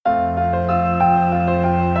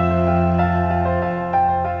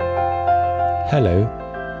Hello,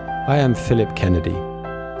 I am Philip Kennedy.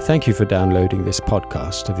 Thank you for downloading this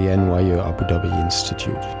podcast of the NYU Abu Dhabi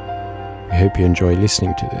Institute. I hope you enjoy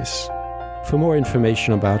listening to this. For more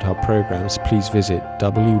information about our programs, please visit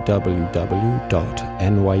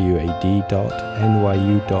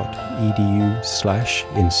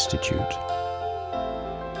www.nyuad.nyu.edu/institute.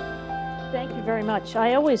 Thank you very much. I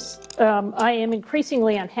am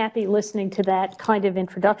increasingly unhappy listening to that kind of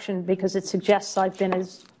introduction because it suggests I've been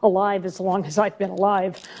alive as long as I've been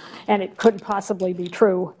alive, and it couldn't possibly be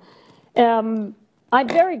true. I'm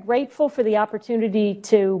very grateful for the opportunity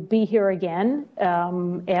to be here again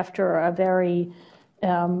after a very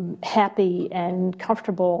happy and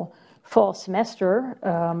comfortable fall semester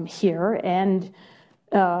here, and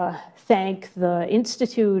thank the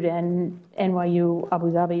Institute and NYU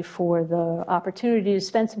Abu Dhabi for the opportunity to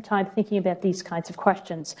spend some time thinking about these kinds of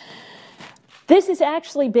questions. This has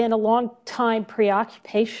actually been a long time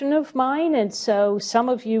preoccupation of mine, and so some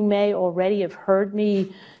of you may already have heard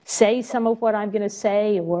me say some of what I'm going to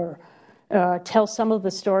say or tell some of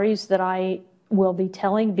the stories that I will be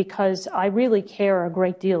telling, because I really care a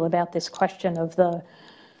great deal about this question of the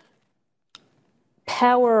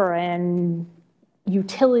power and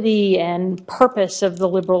utility and purpose of the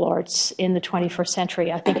liberal arts in the 21st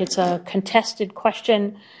century. I think it's a contested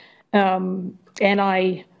question, and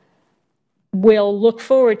I will look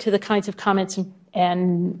forward to the kinds of comments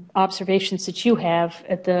and observations that you have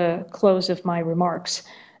at the close of my remarks.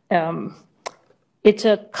 It's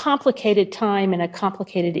a complicated time and a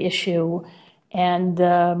complicated issue, and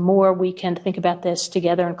the more we can think about this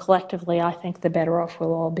together and collectively, I think the better off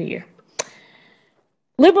we'll all be.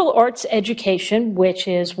 Liberal arts education, which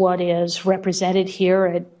is what is represented here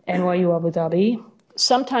at NYU Abu Dhabi,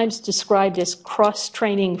 sometimes described as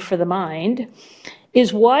cross-training for the mind,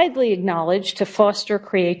 is widely acknowledged to foster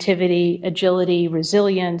creativity, agility,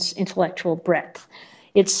 resilience, intellectual breadth.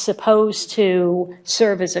 It's supposed to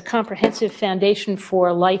serve as a comprehensive foundation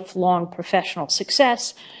for lifelong professional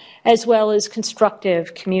success, as well as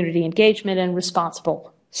constructive community engagement and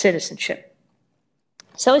responsible citizenship.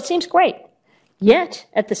 So it seems great. Yet,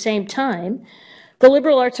 at the same time, the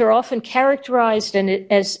liberal arts are often characterized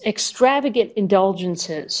as extravagant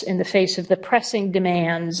indulgences in the face of the pressing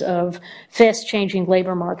demands of fast-changing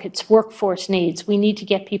labor markets, workforce needs. We need to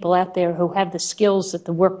get people out there who have the skills that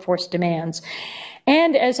the workforce demands,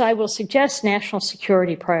 and, as I will suggest, national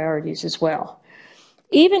security priorities as well.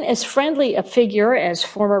 Even as friendly a figure as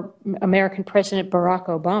former American President Barack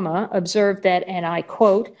Obama observed that, and I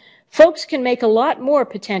quote, "Folks can make a lot more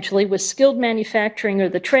potentially with skilled manufacturing or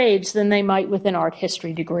the trades than they might with an art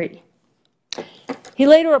history degree." He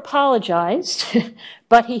later apologized,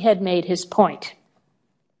 but he had made his point.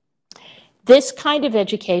 This kind of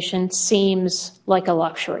education seems like a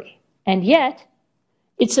luxury, and yet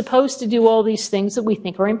it's supposed to do all these things that we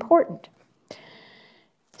think are important.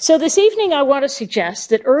 So this evening, I want to suggest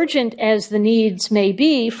that urgent as the needs may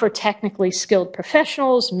be for technically skilled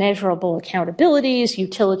professionals, measurable accountabilities,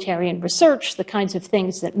 utilitarian research, the kinds of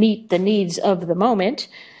things that meet the needs of the moment,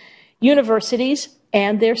 universities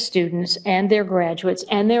and their students and their graduates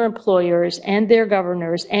and their employers and their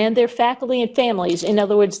governors and their faculty and families, in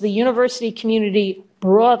other words, the university community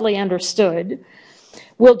broadly understood,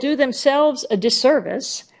 will do themselves a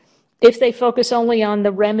disservice if they focus only on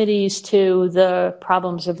the remedies to the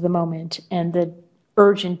problems of the moment and the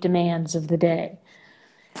urgent demands of the day.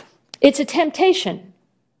 It's a temptation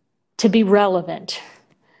to be relevant,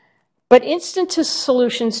 but instant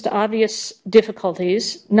solutions to obvious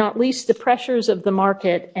difficulties, not least the pressures of the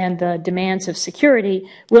market and the demands of security,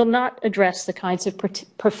 will not address the kinds of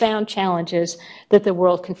profound challenges that the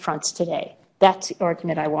world confronts today. That's the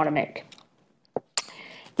argument I want to make.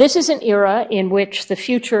 This is an era in which the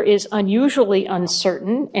future is unusually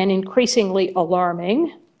uncertain and increasingly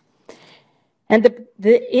alarming. And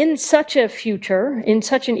in such an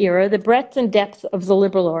era, the breadth and depth of the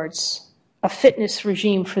liberal arts, a fitness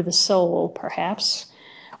regime for the soul, perhaps,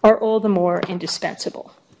 are all the more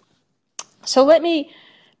indispensable. So let me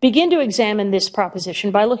begin to examine this proposition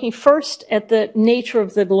by looking first at the nature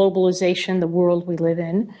of the globalization, the world we live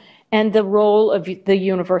in, and the role of the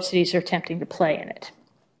universities are attempting to play in it.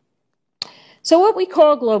 So what we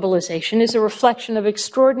call globalization is a reflection of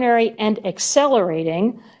extraordinary and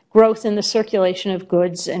accelerating growth in the circulation of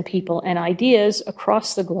goods and people and ideas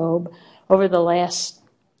across the globe over the last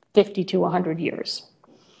 50 to 100 years.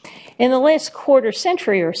 In the last quarter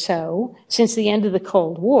century or so, since the end of the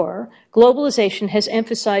Cold War, globalization has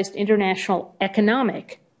emphasized international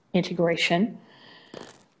economic integration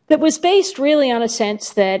that was based really on a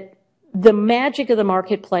sense that the magic of the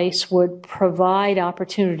marketplace would provide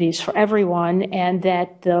opportunities for everyone, and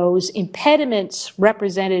that those impediments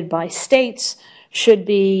represented by states should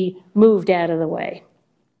be moved out of the way.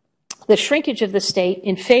 The shrinkage of the state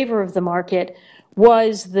in favor of the market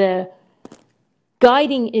was the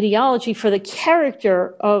guiding ideology for the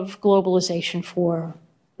character of globalization for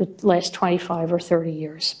the last 25 or 30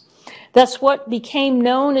 years. Thus, what became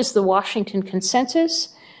known as the Washington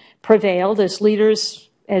Consensus prevailed as leaders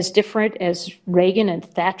as different as Reagan and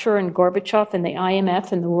Thatcher and Gorbachev and the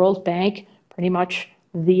IMF and the World Bank, pretty much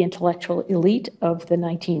the intellectual elite of the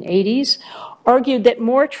 1980s, argued that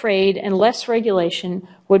more trade and less regulation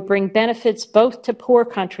would bring benefits both to poor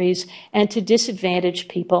countries and to disadvantaged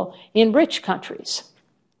people in rich countries.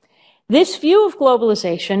 This view of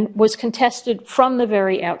globalization was contested from the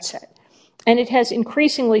very outset, and it has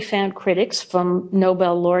increasingly found critics, from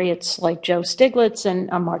Nobel laureates like Joe Stiglitz and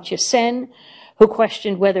Amartya Sen, who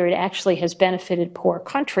questioned whether it actually has benefited poor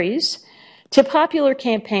countries, to popular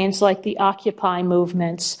campaigns like the Occupy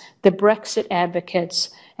movements, the Brexit advocates,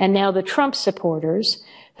 and now the Trump supporters,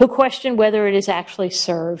 who question whether it has actually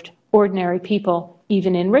served ordinary people,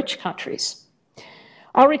 even in rich countries.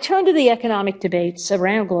 I'll return to the economic debates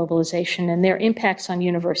around globalization and their impacts on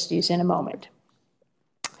universities in a moment.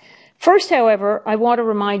 First, however, I want to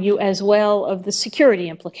remind you as well of the security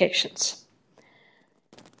implications.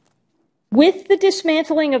 With the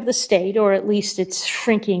dismantling of the state, or at least its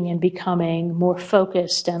shrinking and becoming more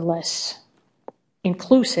focused and less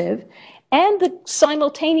inclusive, and the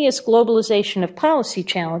simultaneous globalization of policy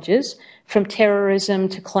challenges, from terrorism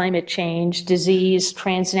to climate change, disease,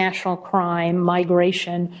 transnational crime,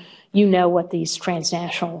 migration, you know what these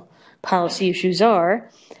transnational policy issues are,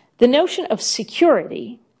 the notion of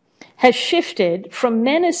security has shifted from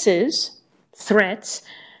menaces, threats,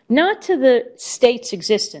 not to the state's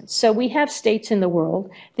existence. So we have states in the world.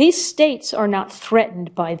 These states are not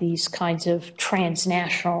threatened by these kinds of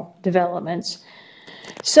transnational developments,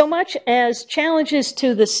 so much as challenges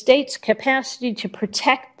to the state's capacity to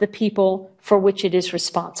protect the people for which it is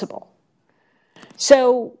responsible.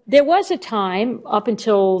 So there was a time, up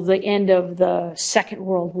until the end of the Second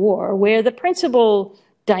World War, where the principal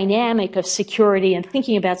dynamic of security and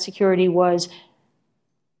thinking about security was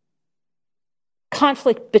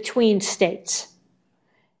conflict between states.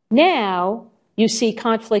 Now you see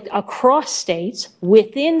conflict across states,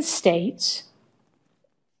 within states.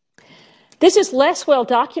 This is less well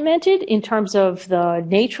documented in terms of the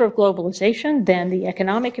nature of globalization than the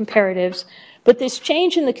economic imperatives, but this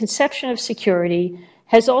change in the conception of security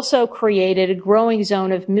has also created a growing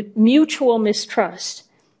zone of mutual mistrust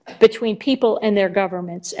between people and their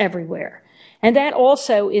governments everywhere. And that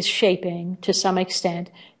also is shaping, to some extent,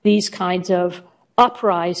 these kinds of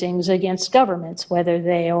uprisings against governments, whether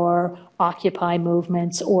they are Occupy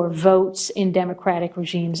movements or votes in democratic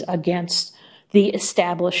regimes against the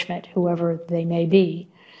establishment, whoever they may be.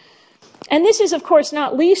 And this is, of course,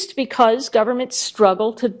 not least because governments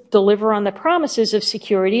struggle to deliver on the promises of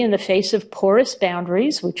security in the face of porous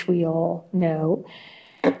boundaries, which we all know,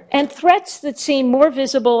 and threats that seem more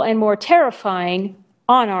visible and more terrifying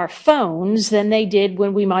on our phones than they did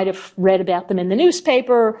when we might have read about them in the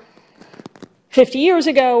newspaper 50 years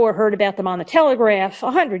ago or heard about them on the telegraph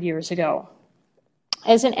 100 years ago.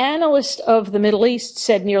 As an analyst of the Middle East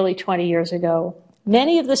said nearly 20 years ago,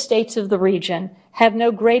 many of the states of the region have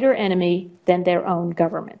no greater enemy than their own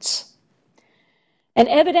governments. And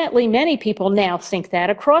evidently many people now think that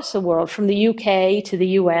across the world, from the UK to the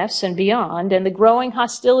US and beyond, and the growing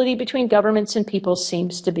hostility between governments and people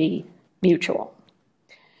seems to be mutual.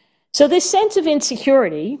 So this sense of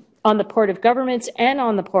insecurity on the part of governments and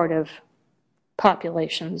on the part of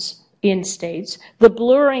populations in states, the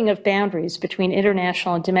blurring of boundaries between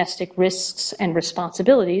international and domestic risks and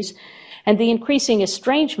responsibilities, and the increasing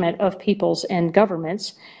estrangement of peoples and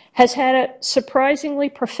governments has had a surprisingly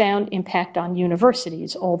profound impact on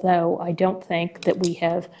universities, although I don't think that we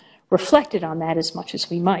have reflected on that as much as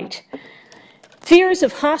we might. Fears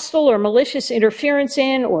of hostile or malicious interference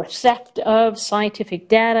in or theft of scientific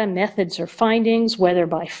data, methods, or findings, whether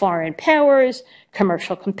by foreign powers,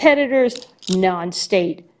 commercial competitors,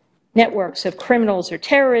 non-state networks of criminals or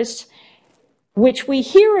terrorists, which we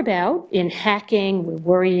hear about in hacking. We're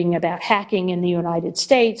worrying about hacking in the United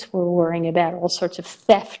States. We're worrying about all sorts of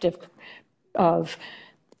theft of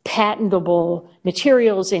patentable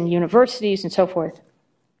materials in universities and so forth.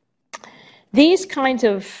 These kinds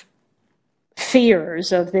of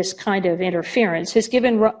fears of this kind of interference has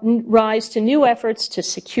given rise to new efforts to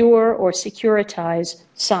secure or securitize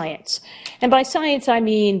science. And by science, I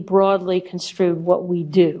mean broadly construed what we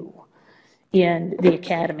do in the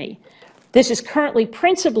academy. This is currently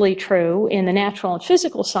principally true in the natural and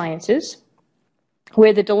physical sciences,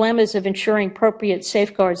 where the dilemmas of ensuring appropriate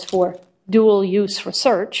safeguards for dual-use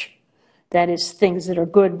research, that is, things that are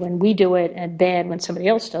good when we do it and bad when somebody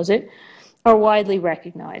else does it, are widely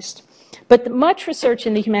recognized. But much research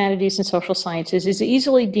in the humanities and social sciences is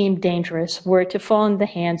easily deemed dangerous were it to fall in the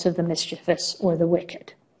hands of the mischievous or the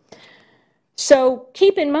wicked. So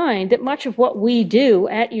keep in mind that much of what we do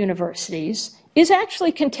at universities is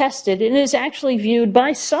actually contested and is actually viewed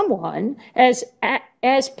by someone as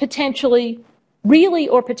potentially, really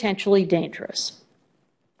or potentially dangerous.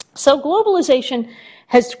 So globalization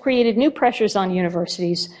has created new pressures on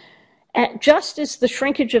universities, just as the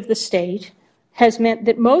shrinkage of the state has meant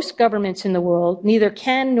that most governments in the world neither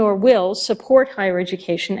can nor will support higher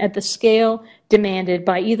education at the scale demanded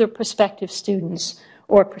by either prospective students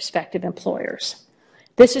or prospective employers.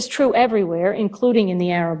 This is true everywhere, including in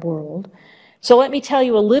the Arab world. So let me tell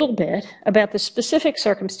you a little bit about the specific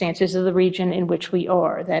circumstances of the region in which we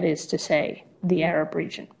are, that is to say, the Arab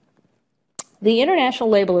region. The International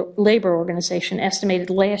Labor Organization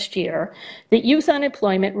estimated last year that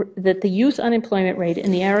the youth unemployment rate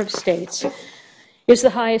in the Arab states is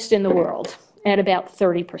the highest in the world, at about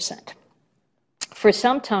 30%. For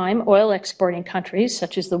some time, oil exporting countries,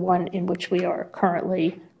 such as the one in which we are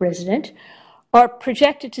currently resident, are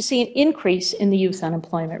projected to see an increase in the youth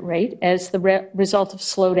unemployment rate as the result of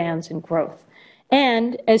slowdowns in growth.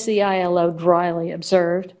 And, as the ILO dryly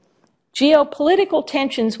observed, geopolitical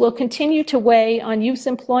tensions will continue to weigh on youth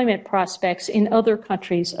employment prospects in other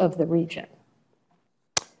countries of the region.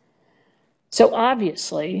 So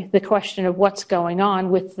obviously, the question of what's going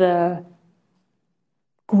on with the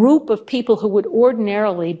group of people who would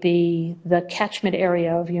ordinarily be the catchment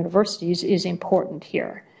area of universities is important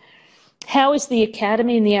here. How has the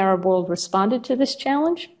academy in the Arab world responded to this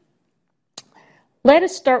challenge? Let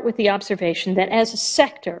us start with the observation that as a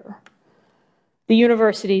sector, the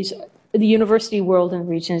university world in the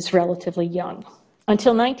region is relatively young.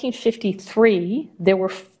 Until 1953, there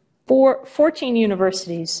were 14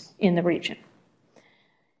 universities in the region.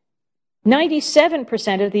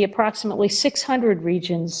 97% of the approximately 600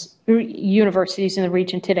 universities in the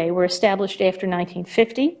region today were established after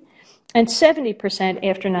 1950, and 70%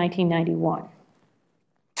 after 1991.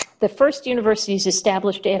 The first universities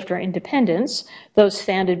established after independence, those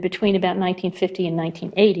founded between about 1950 and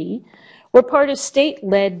 1980, were part of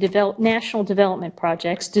state-led national development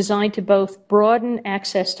projects designed to both broaden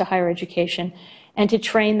access to higher education and to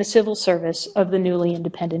train the civil service of the newly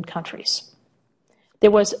independent countries.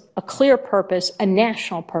 There was a clear purpose, a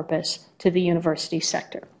national purpose, to the university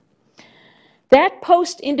sector. That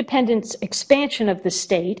post-independence expansion of the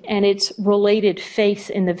state and its related faith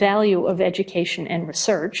in the value of education and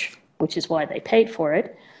research, which is why they paid for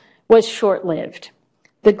it, was short-lived.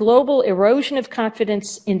 The global erosion of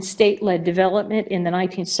confidence in state-led development in the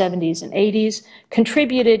 1970s and 80s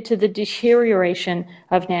contributed to the deterioration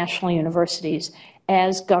of national universities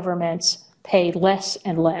as governments paid less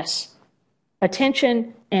and less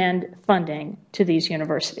attention and funding to these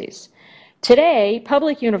universities. Today,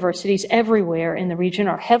 public universities everywhere in the region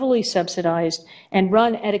are heavily subsidized and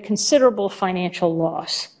run at a considerable financial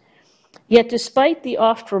loss. Yet despite the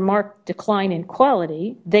oft-remarked decline in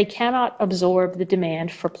quality, they cannot absorb the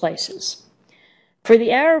demand for places. For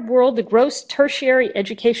the Arab world, the gross tertiary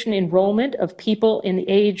education enrollment of people in the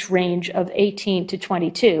age range of 18 to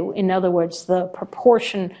 22, in other words, the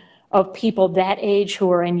proportion of people that age who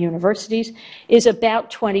are in universities, is about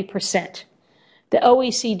 20%. The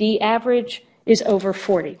OECD average is over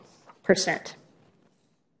 40%.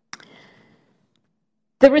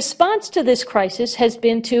 The response to this crisis has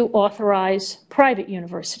been to authorize private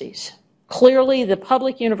universities. Clearly, the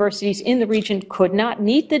public universities in the region could not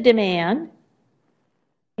meet the demand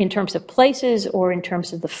in terms of places or in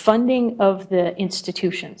terms of the funding of the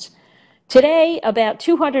institutions. Today, about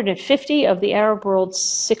 250 of the Arab world's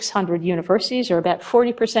 600 universities, or about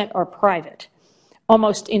 40%, are private.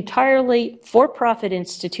 Almost entirely for-profit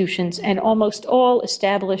institutions, and almost all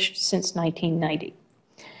established since 1990.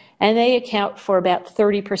 And they account for about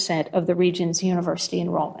 30% of the region's university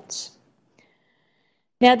enrollments.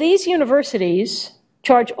 Now, these universities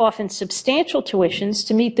charge often substantial tuitions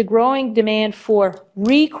to meet the growing demand for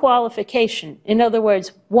requalification. In other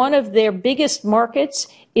words, one of their biggest markets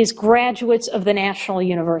is graduates of the national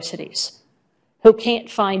universities who can't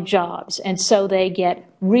find jobs, and so they get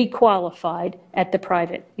requalified at the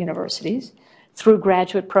private universities through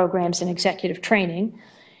graduate programs and executive training,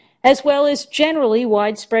 as well as generally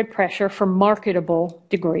widespread pressure for marketable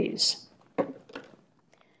degrees.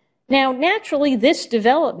 Now, naturally, this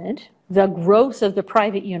development, the growth of the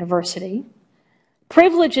private university,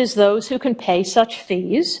 privileges those who can pay such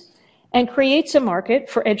fees, and creates a market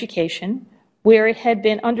for education where it had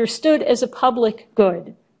been understood as a public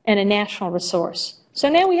good and a national resource. So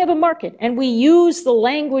now we have a market, and we use the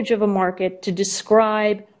language of a market to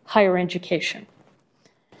describe higher education.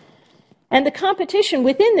 And the competition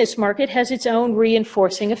within this market has its own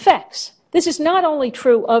reinforcing effects. This is not only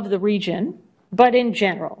true of the region, but in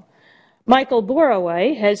general. Michael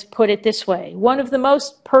Boroway has put it this way: one of the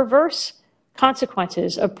most perverse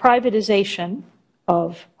consequences of privatization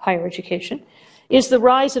of higher education is the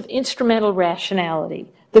rise of instrumental rationality,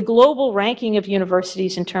 the global ranking of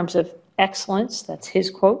universities in terms of excellence, that's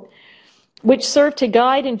his quote, which serve to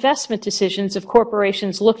guide investment decisions of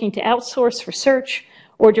corporations looking to outsource research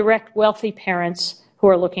or direct wealthy parents who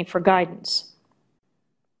are looking for guidance.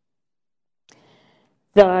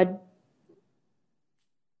 The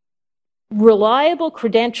reliable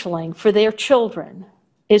credentialing for their children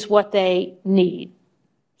is what they need.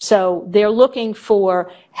 So they're looking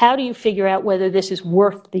for, how do you figure out whether this is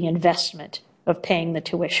worth the investment of paying the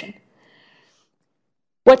tuition?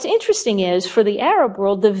 What's interesting is, for the Arab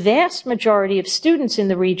world, the vast majority of students in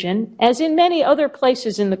the region, as in many other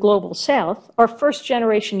places in the global south, are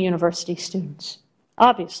first-generation university students.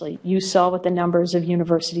 Obviously, you saw what the numbers of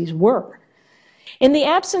universities were. In the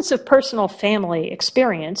absence of personal family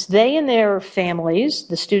experience, they and their families,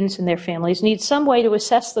 the students and their families, need some way to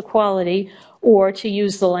assess the quality, or, to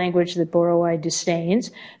use the language that Boroway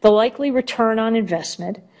disdains, the likely return on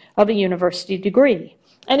investment of a university degree.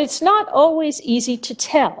 And it's not always easy to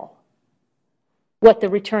tell what the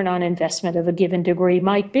return on investment of a given degree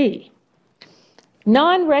might be.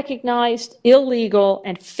 Non-recognized, illegal,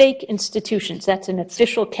 and fake institutions, that's an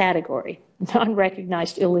official category,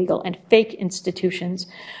 non-recognized, illegal, and fake institutions,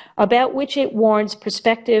 about which it warns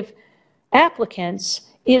prospective applicants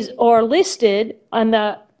are listed on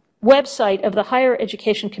the website of the Higher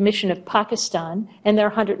Education Commission of Pakistan, and there are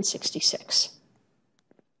 166.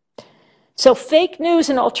 So fake news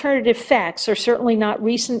and alternative facts are certainly not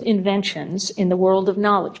recent inventions in the world of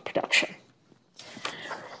knowledge production.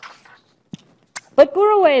 But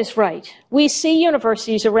Boroway is right. We see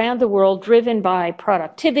universities around the world driven by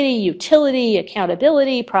productivity, utility,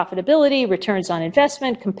 accountability, profitability, returns on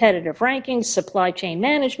investment, competitive rankings, supply chain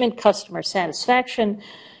management, customer satisfaction,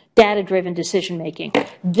 data-driven decision-making.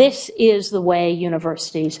 This is the way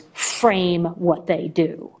universities frame what they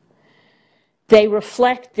do. They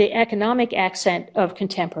reflect the economic accent of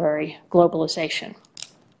contemporary globalization.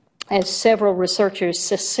 As several researchers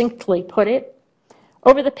succinctly put it,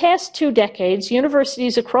 over the past 2 decades,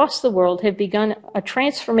 universities across the world have begun a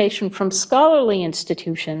transformation from scholarly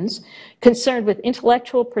institutions concerned with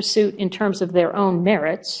intellectual pursuit in terms of their own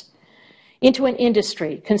merits into an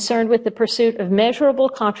industry concerned with the pursuit of measurable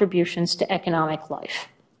contributions to economic life.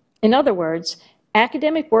 In other words,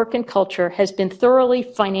 academic work and culture has been thoroughly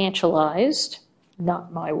financialized,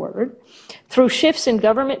 not my word, through shifts in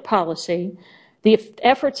government policy, the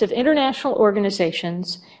efforts of international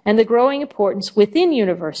organizations, and the growing importance within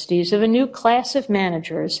universities of a new class of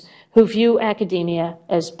managers who view academia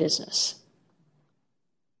as business.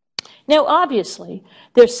 Now, obviously,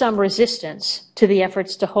 there's some resistance to the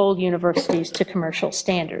efforts to hold universities to commercial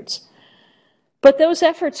standards, but those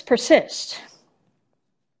efforts persist.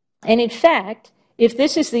 And in fact, if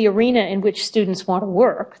this is the arena in which students want to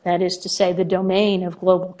work, that is to say, the domain of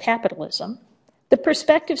global capitalism, the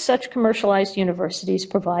perspective such commercialized universities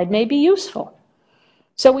provide may be useful.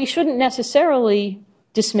 So we shouldn't necessarily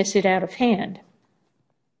dismiss it out of hand.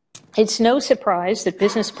 It's no surprise that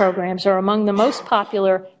business programs are among the most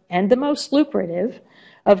popular and the most lucrative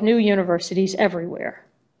of new universities everywhere.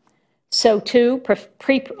 So too,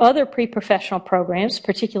 other pre-professional programs,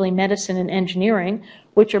 particularly medicine and engineering,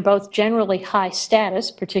 which are both generally high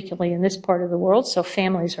status, particularly in this part of the world, so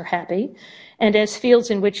families are happy, and as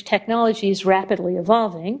fields in which technology is rapidly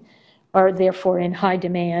evolving, are therefore in high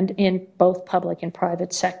demand in both public and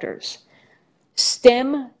private sectors.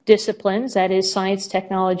 STEM disciplines, that is science,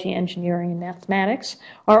 technology, engineering, and mathematics,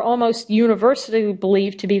 are almost universally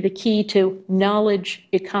believed to be the key to knowledge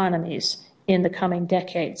economies in the coming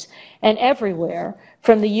decades. And everywhere,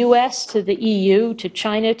 from the US to the EU, to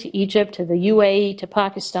China, to Egypt, to the UAE, to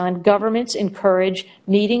Pakistan, governments encourage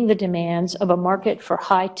meeting the demands of a market for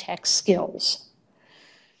high-tech skills.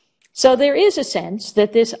 So there is a sense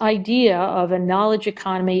that this idea of a knowledge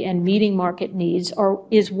economy and meeting market needs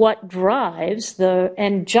is what drives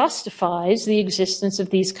and justifies the existence of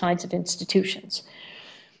these kinds of institutions.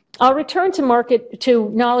 I'll return to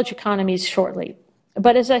knowledge economies shortly.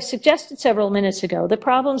 But as I suggested several minutes ago, the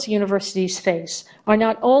problems universities face are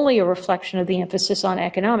not only a reflection of the emphasis on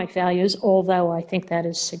economic values, although I think that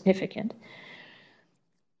is significant,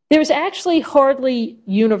 There's actually hardly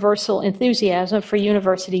universal enthusiasm for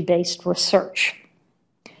university-based research,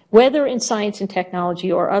 whether in science and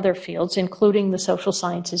technology or other fields, including the social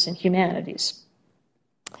sciences and humanities.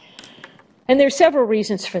 And there are several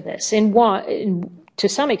reasons for this. To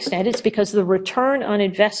some extent, it's because the return on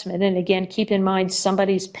investment, and again, keep in mind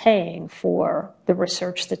somebody's paying for the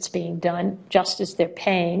research that's being done, just as they're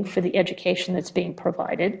paying for the education that's being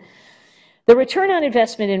provided. The return on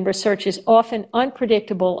investment in research is often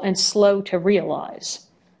unpredictable and slow to realize.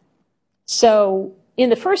 So, in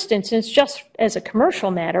the first instance, just as a commercial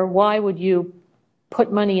matter, why would you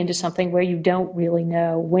put money into something where you don't really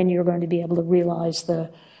know when you're going to be able to realize the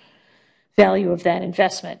value of that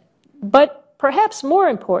investment? But perhaps more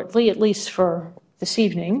importantly, at least for this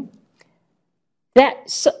evening,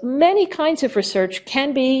 that many kinds of research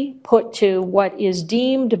can be put to what is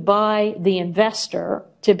deemed by the investor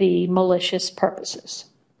to be malicious purposes.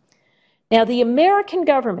 Now, the American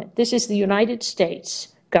government, this is the United States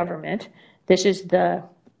government, this is the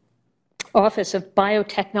Office of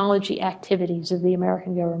Biotechnology Activities of the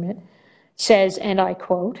American government, says, and I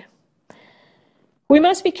quote, "We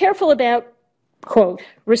must be careful about, quote,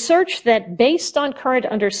 research that, based on current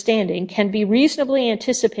understanding, can be reasonably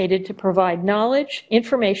anticipated to provide knowledge,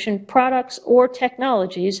 information, products, or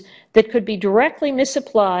technologies that could be directly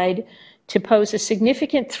misapplied to pose a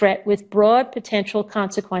significant threat with broad potential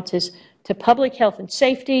consequences to public health and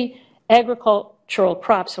safety, agricultural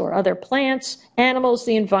crops or other plants, animals,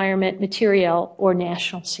 the environment, material, or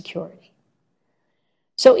national security."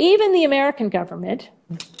 So even the American government,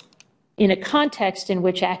 in a context in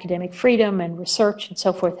which academic freedom and research and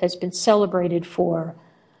so forth has been celebrated for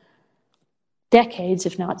decades,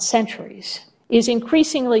 if not centuries, is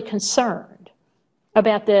increasingly concerned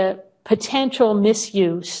about the potential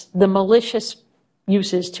misuse, the malicious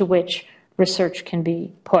uses to which research can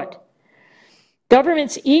be put.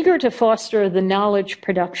 Governments eager to foster the knowledge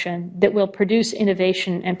production that will produce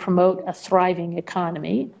innovation and promote a thriving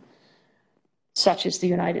economy, such as the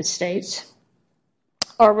United States,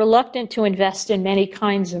 are reluctant to invest in many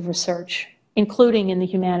kinds of research, including in the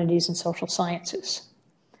humanities and social sciences.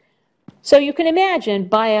 So you can imagine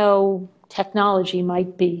biotechnology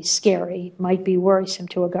might be scary, might be worrisome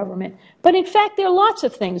to a government, but in fact there are lots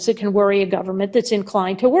of things that can worry a government that's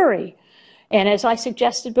inclined to worry. And as I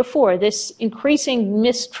suggested before, this increasing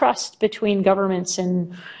mistrust between governments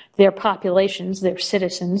and their populations, their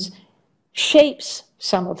citizens, shapes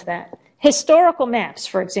some of that. Historical maps,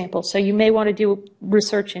 for example, so you may want to do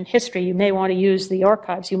research in history, you may want to use the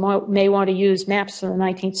archives, you may want to use maps from the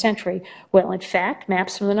 19th century. Well, in fact,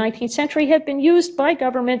 maps from the 19th century have been used by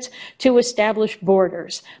governments to establish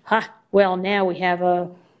borders. Well, now we have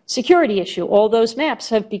a security issue. All those maps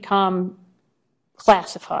have become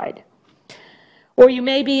classified. Or you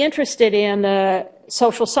may be interested in the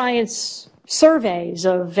social science surveys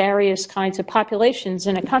of various kinds of populations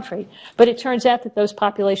in a country, but it turns out that those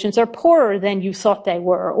populations are poorer than you thought they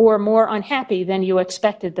were, or more unhappy than you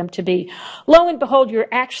expected them to be. Lo and behold, you're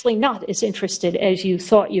actually not as interested as you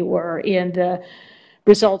thought you were in the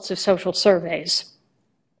results of social surveys.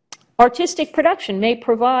 Artistic production may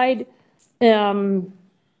provide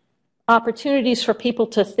opportunities for people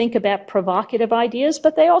to think about provocative ideas,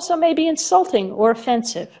 but they also may be insulting or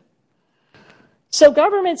offensive. So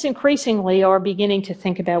governments increasingly are beginning to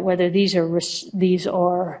think about whether these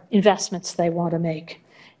are investments they want to make.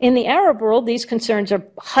 In the Arab world, these concerns are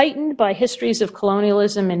heightened by histories of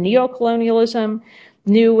colonialism and neocolonialism,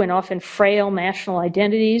 new and often frail national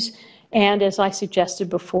identities, and, as I suggested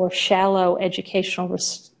before, shallow educational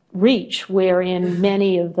reach, wherein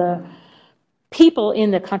many of the people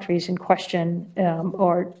in the countries in question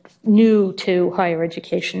are new to higher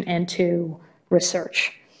education and to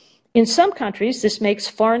research. In some countries, this makes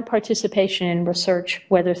foreign participation in research,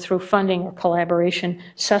 whether through funding or collaboration,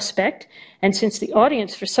 suspect. And since the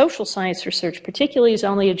audience for social science research particularly is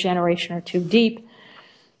only a generation or two deep,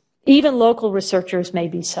 even local researchers may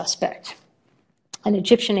be suspect. An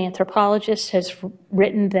Egyptian anthropologist has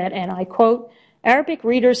written that, and I quote, "Arabic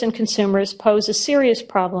readers and consumers pose a serious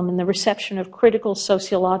problem in the reception of critical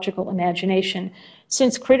sociological imagination,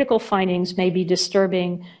 since critical findings may be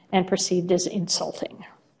disturbing and perceived as insulting."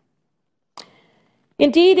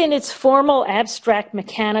 Indeed, in its formal, abstract,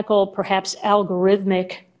 mechanical, perhaps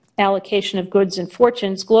algorithmic allocation of goods and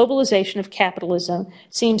fortunes, globalization of capitalism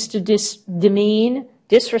seems to demean,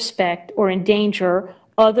 disrespect, or endanger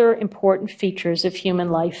other important features of human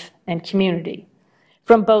life and community.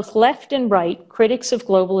 From both left and right, critics of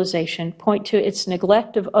globalization point to its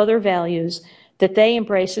neglect of other values that they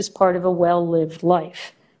embrace as part of a well-lived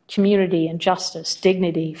life: community and justice,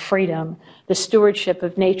 dignity, freedom, the stewardship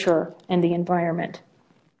of nature and the environment.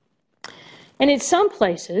 And in some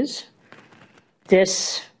places,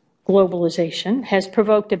 this globalization has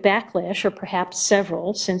provoked a backlash, or perhaps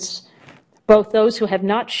several, since both those who have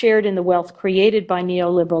not shared in the wealth created by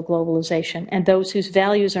neoliberal globalization and those whose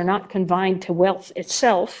values are not confined to wealth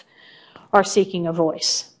itself are seeking a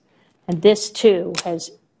voice. And this, too,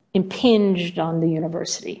 has impinged on the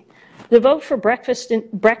university. The vote for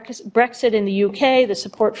Brexit in the UK, the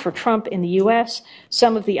support for Trump in the US,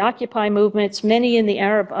 some of the Occupy movements, many in the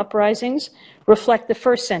Arab uprisings, reflect the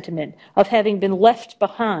first sentiment of having been left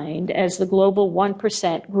behind as the global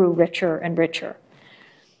 1% grew richer and richer.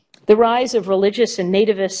 The rise of religious and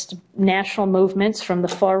nativist national movements from the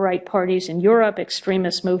far-right parties in Europe,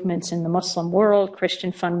 extremist movements in the Muslim world,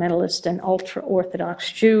 Christian fundamentalist and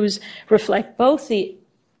ultra-Orthodox Jews reflect both the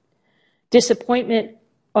disappointment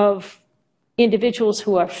of individuals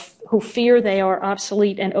who fear they are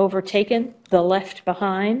obsolete and overtaken, the left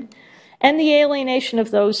behind, and the alienation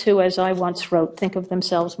of those who, as I once wrote, think of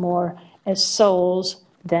themselves more as souls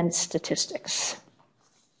than statistics.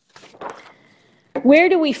 Where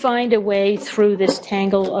do we find a way through this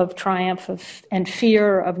tangle of triumph and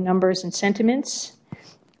fear of numbers and sentiments?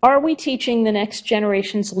 Are we teaching the next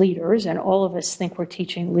generation's leaders, and all of us think we're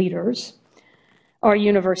teaching leaders, our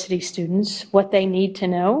university students, what they need to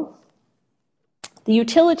know? The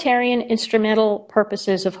utilitarian instrumental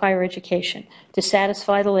purposes of higher education to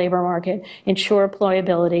satisfy the labor market, ensure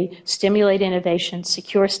employability, stimulate innovation,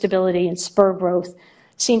 secure stability, and spur growth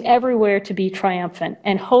seem everywhere to be triumphant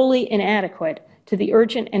and wholly inadequate to the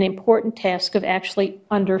urgent and important task of actually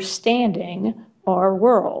understanding our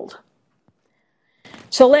world.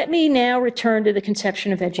 So let me now return to the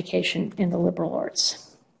conception of education in the liberal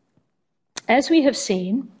arts. As we have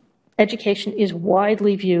seen, education is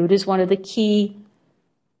widely viewed as one of the key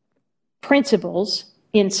principles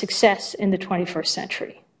in success in the 21st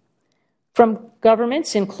century. From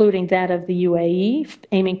governments, including that of the UAE,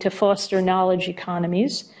 aiming to foster knowledge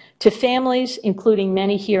economies, to families, including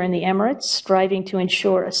many here in the Emirates, striving to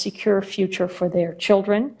ensure a secure future for their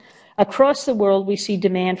children, across the world we see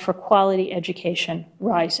demand for quality education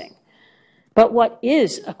rising. But what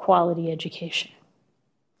is a quality education?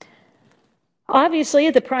 Obviously,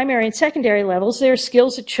 at the primary and secondary levels, there are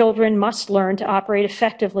skills that children must learn to operate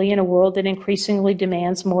effectively in a world that increasingly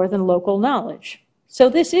demands more than local knowledge. So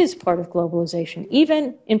this is part of globalization,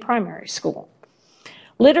 even in primary school.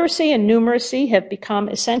 Literacy and numeracy have become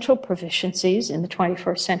essential proficiencies in the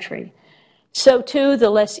 21st century. So too, the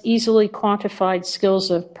less easily quantified skills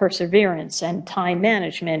of perseverance and time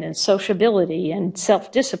management and sociability and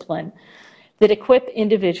self-discipline that equip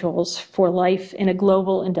individuals for life in a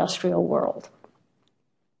global industrial world.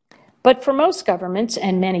 But for most governments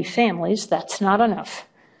and many families, that's not enough.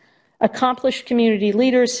 Accomplished community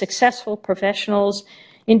leaders, successful professionals,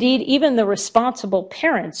 indeed even the responsible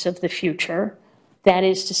parents of the future, that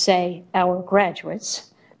is to say, our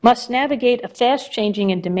graduates, must navigate a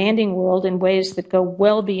fast-changing and demanding world in ways that go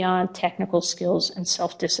well beyond technical skills and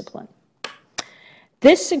self-discipline.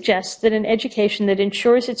 This suggests that an education that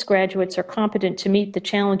ensures its graduates are competent to meet the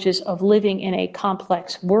challenges of living in a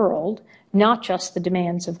complex world, not just the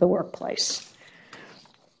demands of the workplace.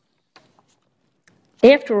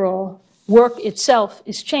 After all, work itself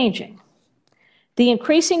is changing. The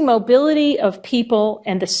increasing mobility of people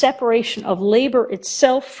and the separation of labor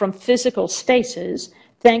itself from physical spaces,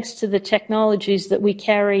 thanks to the technologies that we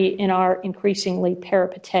carry in our increasingly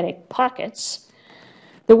peripatetic pockets,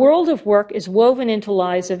 the world of work is woven into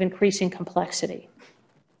lives of increasing complexity.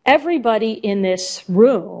 Everybody in this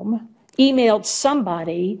room emailed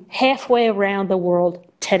somebody halfway around the world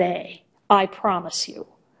today, I promise you.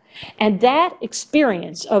 And that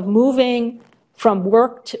experience of moving from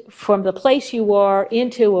work from the place you are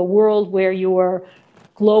into a world where your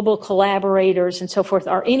global collaborators and so forth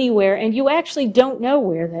are anywhere and you actually don't know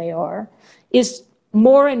where they are is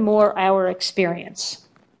more and more our experience.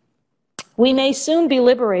 We may soon be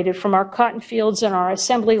liberated from our cotton fields and our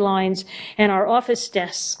assembly lines and our office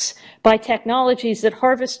desks by technologies that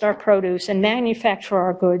harvest our produce and manufacture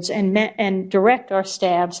our goods and direct our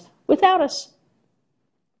staffs without us.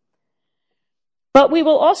 But we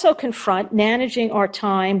will also confront managing our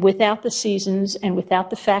time without the seasons and without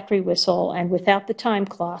the factory whistle and without the time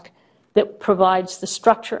clock that provides the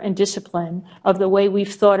structure and discipline of the way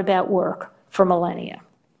we've thought about work for millennia.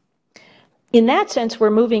 In that sense, we're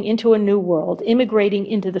moving into a new world, immigrating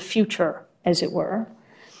into the future, as it were,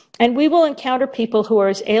 and we will encounter people who are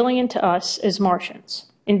as alien to us as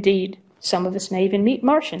Martians. Indeed, some of us may even meet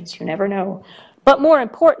Martians, you never know. But more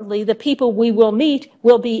importantly, the people we will meet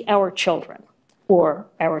will be our children or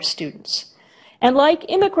our students. And like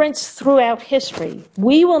immigrants throughout history,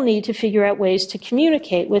 we will need to figure out ways to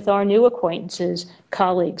communicate with our new acquaintances,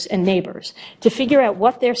 colleagues, and neighbors, to figure out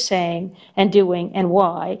what they're saying and doing and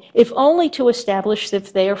why, if only to establish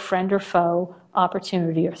if they are friend or foe,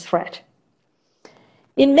 opportunity or threat.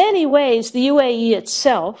 In many ways, the UAE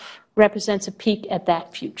itself represents a peek at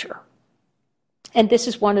that future. And this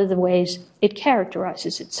is one of the ways it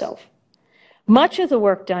characterizes itself. Much of the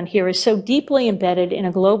work done here is so deeply embedded in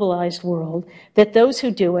a globalized world that those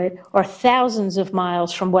who do it are thousands of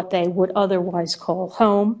miles from what they would otherwise call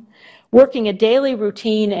home, working a daily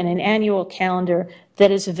routine and an annual calendar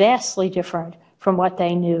that is vastly different from what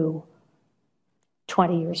they knew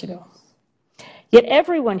 20 years ago. Yet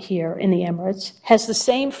everyone here in the Emirates has the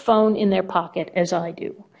same phone in their pocket as I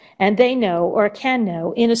do, and they know or can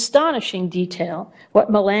know in astonishing detail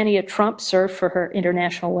what Melania Trump served for her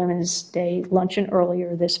International Women's Day luncheon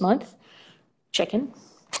earlier this month, chicken,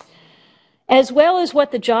 as well as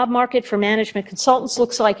what the job market for management consultants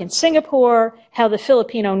looks like in Singapore, how the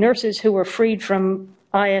Filipino nurses who were freed from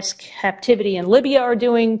IS captivity in Libya are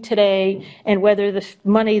doing today, and whether the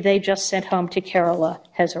money they just sent home to Kerala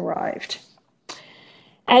has arrived.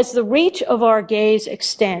 As the reach of our gaze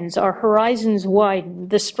extends, our horizons widen,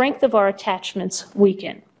 the strength of our attachments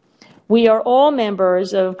weaken. We are all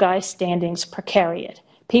members of Guy Standing's Precariat,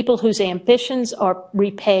 people whose ambitions are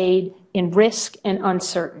repaid in risk and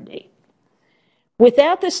uncertainty.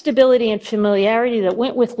 Without the stability and familiarity that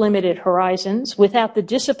went with limited horizons, without the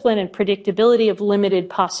discipline and predictability of limited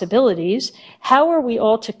possibilities, how are we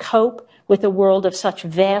all to cope with a world of such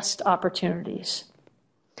vast opportunities?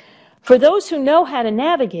 For those who know how to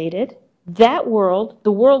navigate it, that world,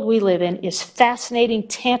 the world we live in, is fascinating,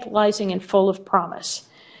 tantalizing, and full of promise.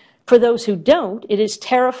 For those who don't, it is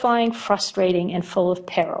terrifying, frustrating, and full of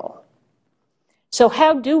peril. So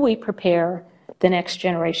how do we prepare the next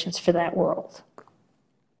generations for that world?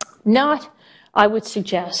 Not, I would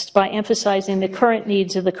suggest, by emphasizing the current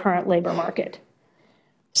needs of the current labor market.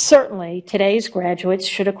 Certainly, today's graduates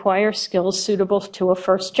should acquire skills suitable to a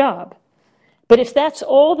first job. But if that's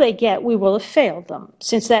all they get, we will have failed them,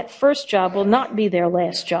 since that first job will not be their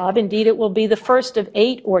last job. Indeed, it will be the first of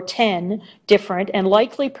 8 or 10 different and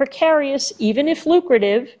likely precarious, even if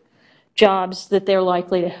lucrative, jobs that they're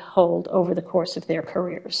likely to hold over the course of their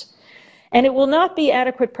careers. And it will not be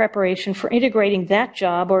adequate preparation for integrating that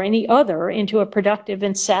job or any other into a productive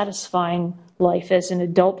and satisfying life as an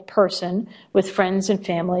adult person with friends and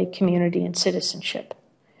family, community, and citizenship.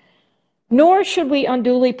 Nor should we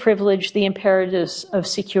unduly privilege the imperatives of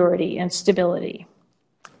security and stability.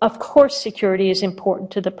 Of course, security is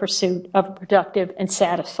important to the pursuit of a productive and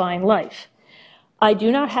satisfying life. I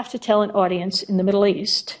do not have to tell an audience in the Middle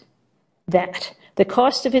East that the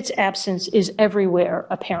cost of its absence is everywhere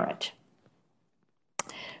apparent.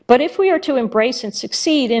 But if we are to embrace and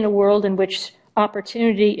succeed in a world in which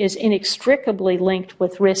opportunity is inextricably linked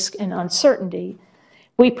with risk and uncertainty,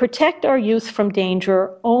 we protect our youth from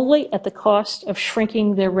danger only at the cost of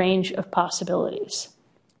shrinking their range of possibilities.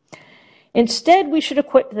 Instead, we should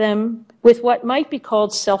equip them with what might be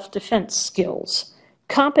called self-defense skills,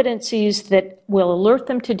 competencies that will alert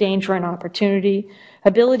them to danger and opportunity,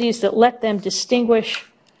 abilities that let them distinguish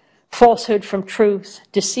falsehood from truth,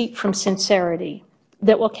 deceit from sincerity,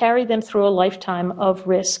 that will carry them through a lifetime of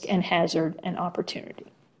risk and hazard and opportunity.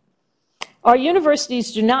 Our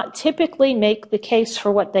universities do not typically make the case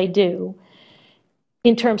for what they do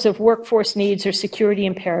in terms of workforce needs or security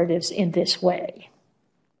imperatives in this way.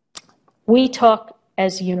 We talk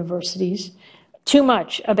as universities too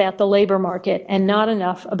much about the labor market and not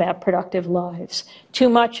enough about productive lives, too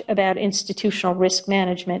much about institutional risk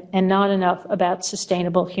management and not enough about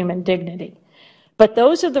sustainable human dignity. But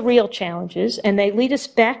those are the real challenges, and they lead us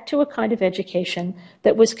back to a kind of education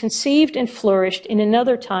that was conceived and flourished in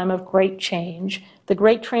another time of great change, the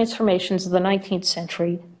great transformations of the 19th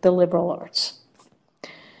century, the liberal arts.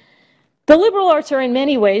 The liberal arts are in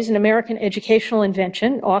many ways an American educational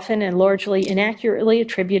invention, often and largely inaccurately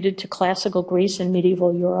attributed to classical Greece and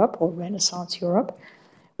medieval Europe, or Renaissance Europe,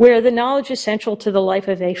 where the knowledge essential to the life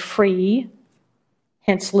of a free,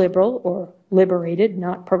 hence liberal or liberated,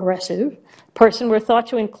 not progressive, person were thought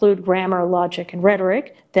to include grammar, logic, and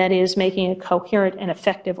rhetoric, that is, making a coherent and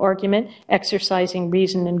effective argument, exercising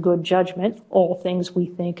reason and good judgment, all things we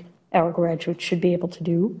think our graduates should be able to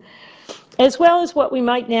do, as well as what we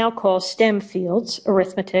might now call STEM fields,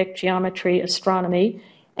 arithmetic, geometry, astronomy,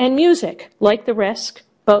 and music, like the rest,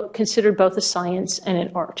 considered both a science and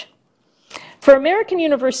an art. For American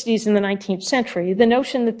universities in the 19th century, the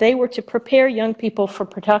notion that they were to prepare young people for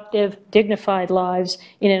productive, dignified lives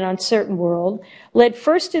in an uncertain world led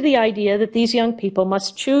first to the idea that these young people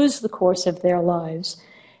must choose the course of their lives,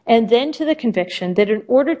 and then to the conviction that in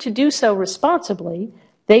order to do so responsibly,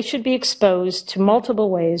 they should be exposed to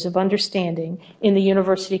multiple ways of understanding in the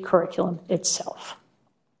university curriculum itself.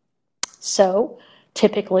 So,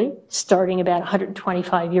 typically, starting about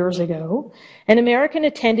 125 years ago, an American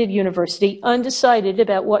attended university undecided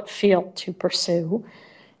about what field to pursue,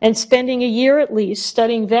 and spending a year at least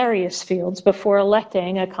studying various fields before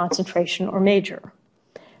electing a concentration or major.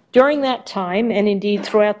 During that time, and indeed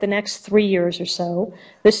throughout the next 3 years or so,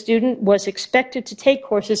 the student was expected to take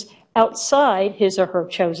courses outside his or her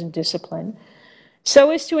chosen discipline,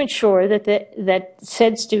 so as to ensure that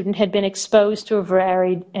said student had been exposed to a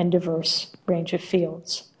varied and diverse range of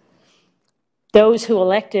fields. Those who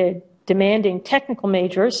elected demanding technical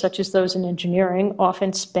majors, such as those in engineering,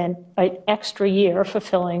 often spent an extra year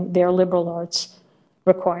fulfilling their liberal arts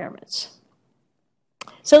requirements.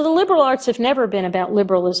 So the liberal arts have never been about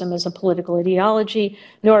liberalism as a political ideology,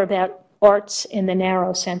 nor about arts in the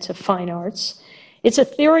narrow sense of fine arts. It's a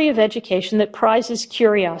theory of education that prizes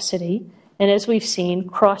curiosity, and as we've seen,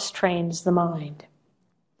 cross-trains the mind.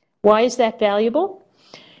 Why is that valuable?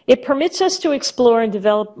 It permits us to explore and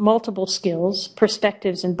develop multiple skills,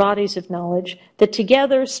 perspectives, and bodies of knowledge that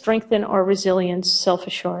together strengthen our resilience,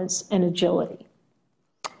 self-assurance, and agility.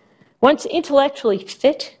 Once intellectually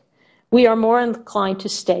fit, we are more inclined to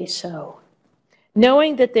stay so.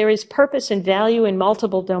 Knowing that there is purpose and value in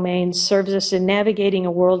multiple domains serves us in navigating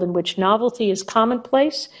a world in which novelty is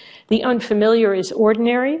commonplace, the unfamiliar is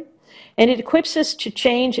ordinary, and it equips us to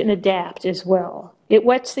change and adapt as well. It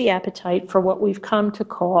whets the appetite for what we've come to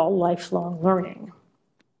call lifelong learning.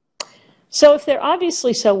 So if they're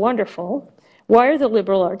obviously so wonderful, why are the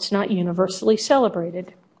liberal arts not universally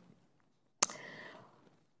celebrated?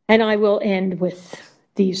 And I will end with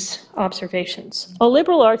these observations. A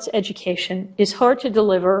liberal arts education is hard to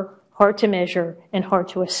deliver, hard to measure, and hard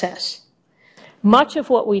to assess. Much of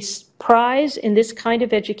what we prize in this kind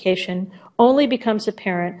of education only becomes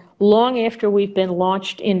apparent long after we've been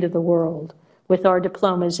launched into the world with our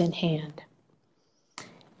diplomas in hand.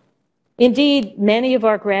 Indeed, many of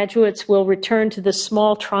our graduates will return to the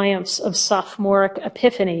small triumphs of sophomoric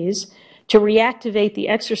epiphanies to reactivate the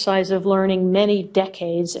exercise of learning many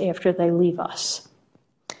decades after they leave us.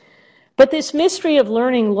 But this mystery of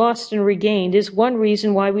learning lost and regained is one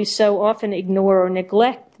reason why we so often ignore or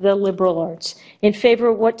neglect the liberal arts in favor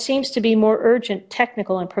of what seems to be more urgent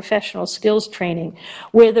technical and professional skills training,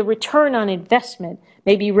 where the return on investment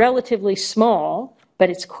may be relatively small, but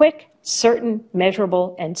it's quick, certain,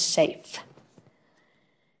 measurable, and safe.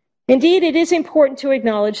 Indeed, it is important to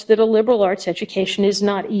acknowledge that a liberal arts education is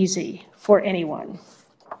not easy for anyone.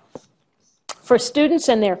 For students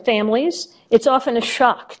and their families, it's often a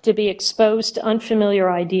shock to be exposed to unfamiliar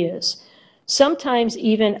ideas, sometimes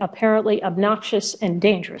even apparently obnoxious and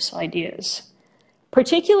dangerous ideas.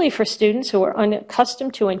 Particularly for students who are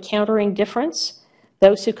unaccustomed to encountering difference,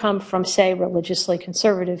 those who come from, say, religiously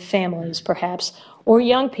conservative families, perhaps, or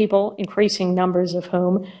young people, increasing numbers of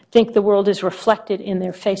whom think the world is reflected in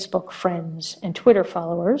their Facebook friends and Twitter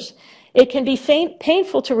followers, it can be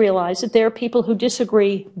painful to realize that there are people who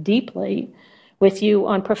disagree deeply with you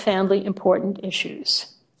on profoundly important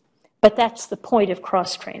issues. But that's the point of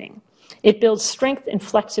cross-training. It builds strength and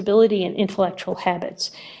flexibility in intellectual habits.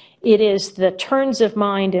 It is the turns of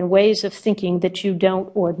mind and ways of thinking that you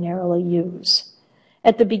don't ordinarily use.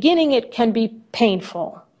 At the beginning, it can be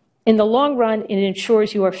painful. In the long run, it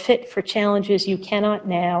ensures you are fit for challenges you cannot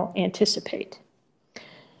now anticipate.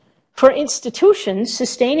 For institutions,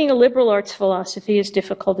 sustaining a liberal arts philosophy is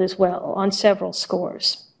difficult as well, on several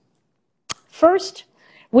scores. First,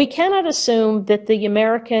 we cannot assume that the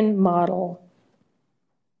American model,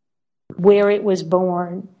 where it was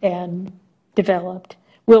born and developed,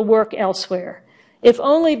 will work elsewhere, if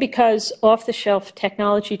only because off-the-shelf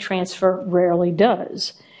technology transfer rarely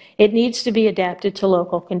does. It needs to be adapted to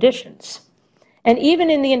local conditions. And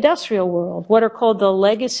even in the industrial world, what are called the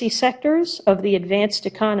legacy sectors of the advanced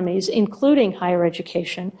economies, including higher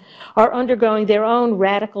education, are undergoing their own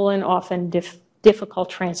radical and often difficult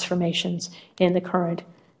transformations in the current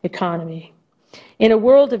economy. In a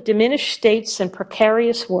world of diminished states and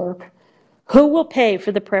precarious work, who will pay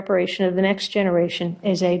for the preparation of the next generation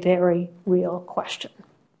is a very real question.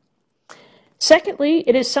 Secondly,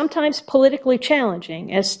 it is sometimes politically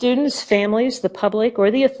challenging as students, families, the public,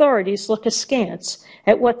 or the authorities look askance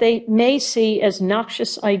at what they may see as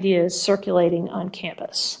noxious ideas circulating on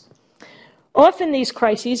campus. Often these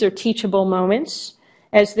crises are teachable moments,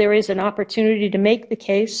 as there is an opportunity to make the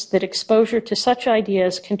case that exposure to such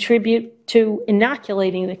ideas contribute to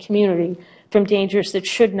inoculating the community from dangers that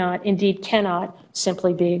should not, indeed cannot,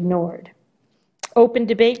 simply be ignored. Open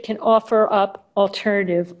debate can offer up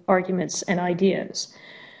alternative arguments and ideas.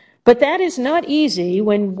 But that is not easy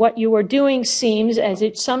when what you are doing seems, as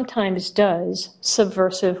it sometimes does,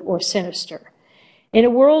 subversive or sinister. In a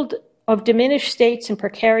world of diminished states and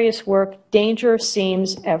precarious work, danger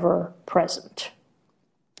seems ever present.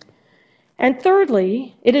 And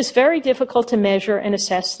thirdly, it is very difficult to measure and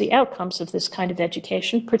assess the outcomes of this kind of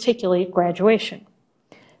education, particularly at graduation.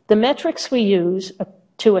 The metrics we use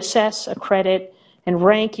to assess, accredit, and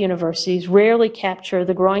rank universities rarely capture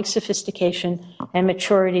the growing sophistication and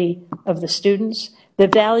maturity of the students, the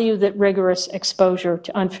value that rigorous exposure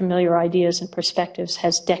to unfamiliar ideas and perspectives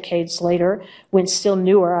has decades later, when still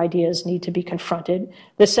newer ideas need to be confronted,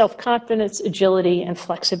 the self-confidence, agility, and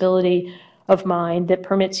flexibility of mind that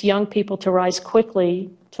permits young people to rise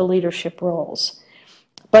quickly to leadership roles.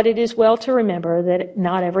 But it is well to remember that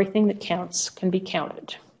not everything that counts can be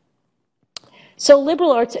counted. So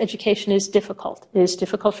liberal arts education is difficult. It is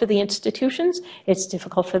difficult for the institutions, it's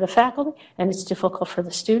difficult for the faculty, and it's difficult for the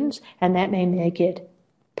students, and that may make it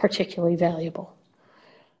particularly valuable.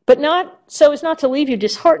 But not so as not to leave you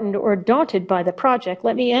disheartened or daunted by the project,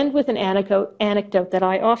 let me end with an anecdote that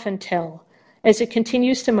I often tell, as it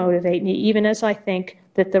continues to motivate me, even as I think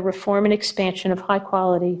that the reform and expansion of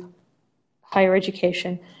high-quality higher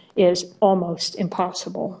education is almost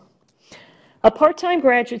impossible. A part-time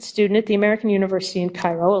graduate student at the American University in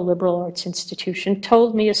Cairo, a liberal arts institution,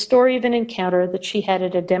 told me a story of an encounter that she had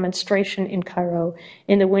at a demonstration in Cairo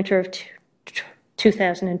in the winter of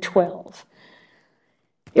 2012.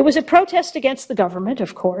 It was a protest against the government,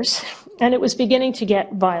 of course, and it was beginning to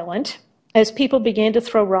get violent as people began to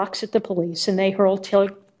throw rocks at the police, and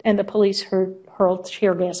the police hurled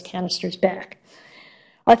tear gas canisters back.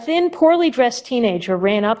 A thin, poorly dressed teenager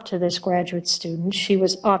ran up to this graduate student. She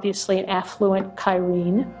was obviously an affluent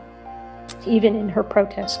Cairene, even in her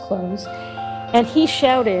protest clothes. And he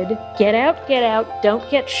shouted, get out, don't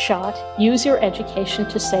get shot, use your education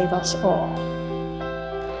to save us all."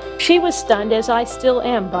 She was stunned, as I still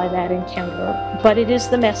am, by that encounter, but it is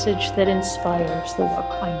the message that inspires the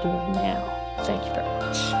work I'm doing now. Thank you very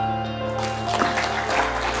much.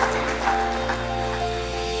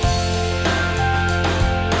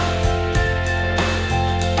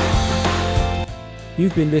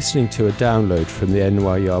 You've been listening to a download from the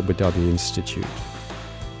NYU Abu Dhabi Institute.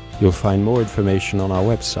 You'll find more information on our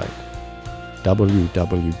website,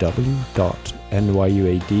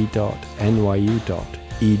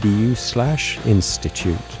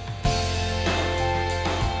 www.nyuad.nyu.edu/institute.